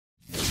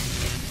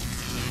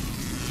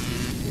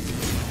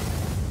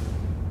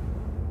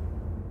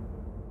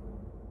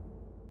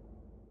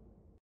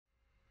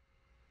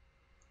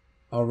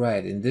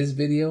Alright, in this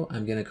video,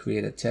 I'm going to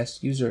create a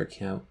test user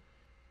account.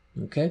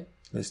 Okay,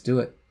 let's do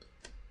it.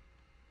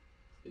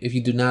 If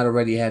you do not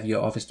already have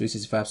your Office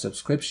 365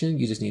 subscription,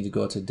 you just need to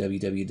go to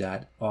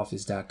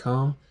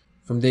www.office.com.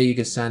 From there, you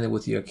can sign in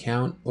with your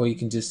account, or you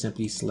can just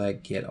simply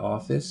select Get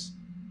Office.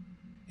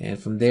 And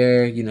from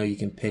there, you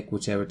can pick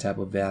whichever type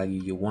of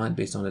value you want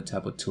based on the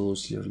type of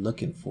tools you're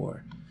looking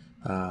for.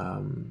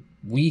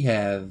 We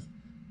have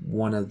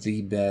one of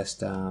the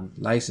best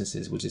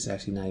licenses, which is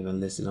actually not even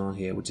listed on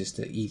here, which is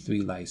the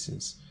E3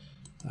 license.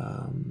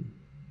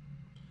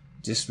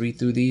 Just read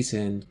through these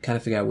and kind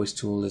of figure out which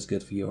tool is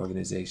good for your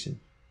organization.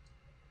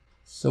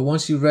 So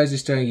once you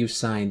register and you've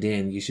signed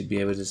in, you should be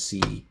able to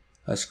see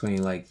a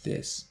screen like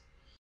this.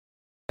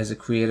 As a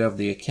creator of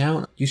the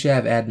account, you should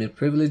have admin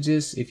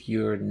privileges. If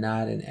you're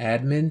not an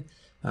admin,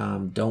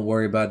 don't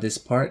worry about this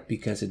part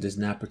because it does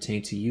not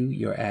pertain to you.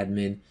 Your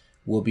admin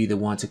will be the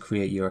one to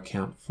create your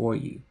account for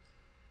you.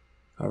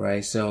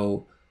 Alright,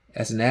 so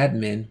as an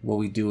admin, what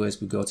we do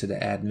is we go to the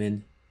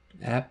admin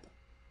app.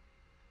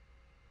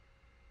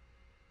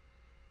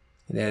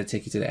 And that'll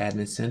take you to the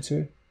admin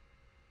center.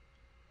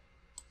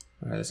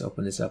 Alright, let's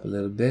open this up a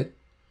little bit.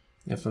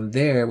 And from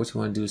there, what you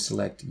want to do is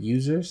select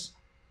users.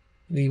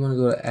 And then you want to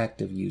go to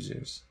active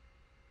users.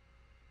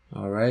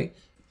 Alright,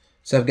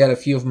 so I've got a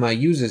few of my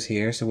users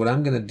here. So what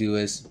I'm going to do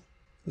is,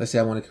 let's say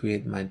I want to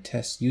create my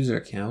test user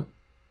account.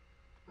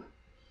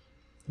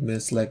 I'm going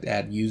to select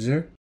add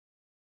user.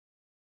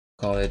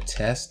 Call it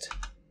test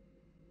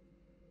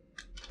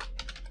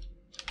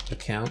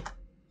account.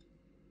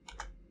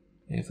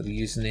 And for the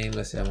username,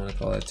 let's say I want to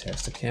call it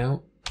test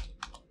account.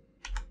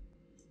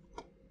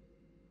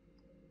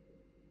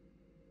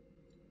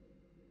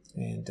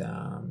 And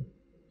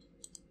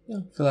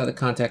fill out the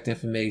contact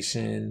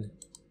information.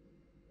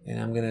 And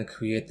I'm going to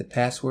create the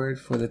password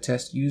for the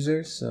test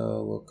user.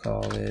 So we'll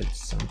call it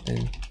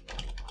something.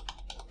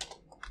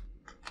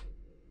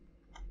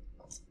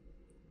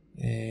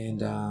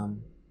 And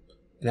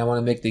I want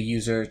to make the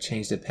user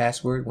change the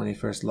password when they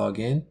first log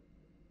in.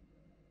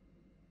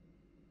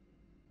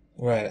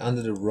 Right,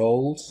 under the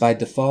roles, by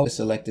default, it's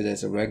selected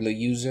as a regular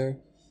user.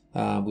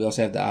 We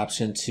also have the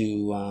option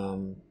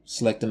to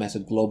select them as a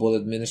global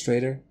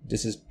administrator.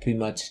 This is pretty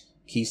much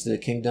keys to the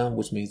kingdom,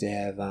 which means they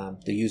have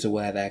the user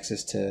will have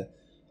access to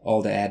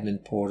all the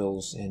admin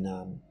portals and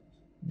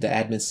the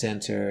admin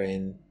center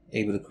and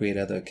able to create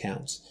other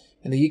accounts.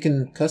 And then you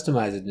can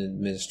customize an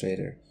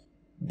administrator.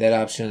 That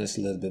option is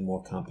a little bit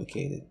more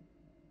complicated.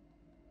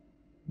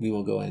 We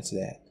won't go into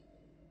that.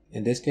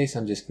 In this case,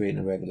 I'm just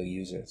creating a regular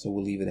user, so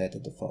we'll leave it at the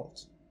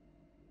default.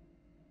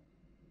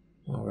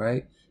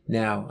 Alright,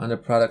 now under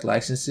product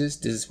licenses,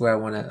 this is where I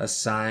want to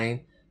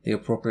assign the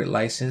appropriate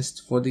license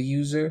for the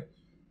user.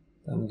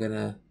 I'm going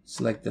to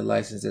select the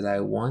license that I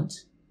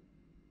want.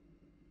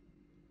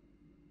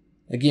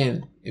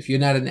 Again, if you're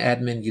not an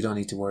admin, you don't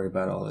need to worry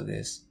about all of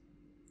this.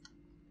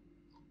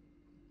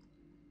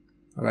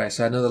 Alright,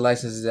 so I know the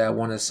licenses that I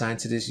want to assign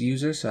to this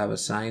user, so I've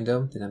assigned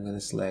them. Then I'm going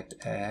to select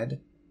add.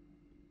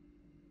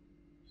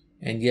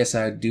 And yes,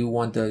 I do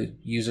want the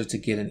user to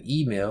get an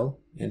email.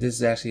 And this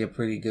is actually a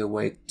pretty good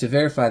way to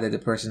verify that the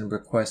person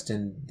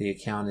requesting the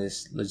account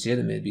is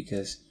legitimate,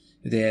 because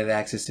if they have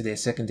access to their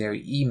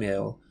secondary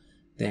email,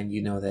 then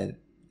you know that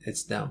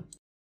it's them.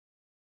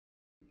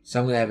 So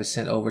I'm going to have it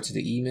sent over to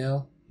the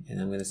email, and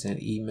I'm going to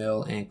send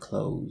email and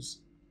close.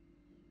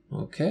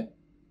 Okay.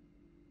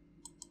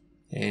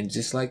 And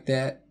just like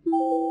that,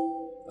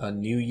 a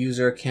new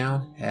user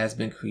account has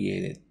been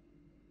created.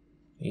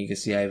 And you can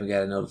see I even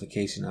got a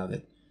notification of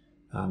it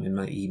in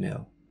my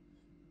email.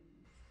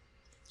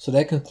 So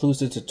that concludes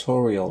the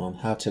tutorial on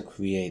how to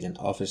create an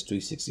Office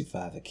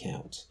 365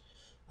 account.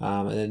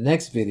 In the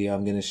next video,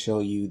 I'm going to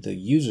show you the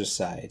user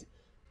side.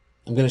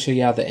 I'm going to show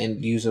you how the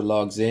end user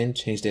logs in,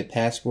 change their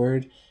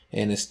password,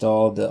 and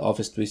install the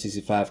Office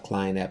 365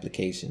 client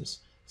applications.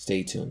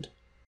 Stay tuned.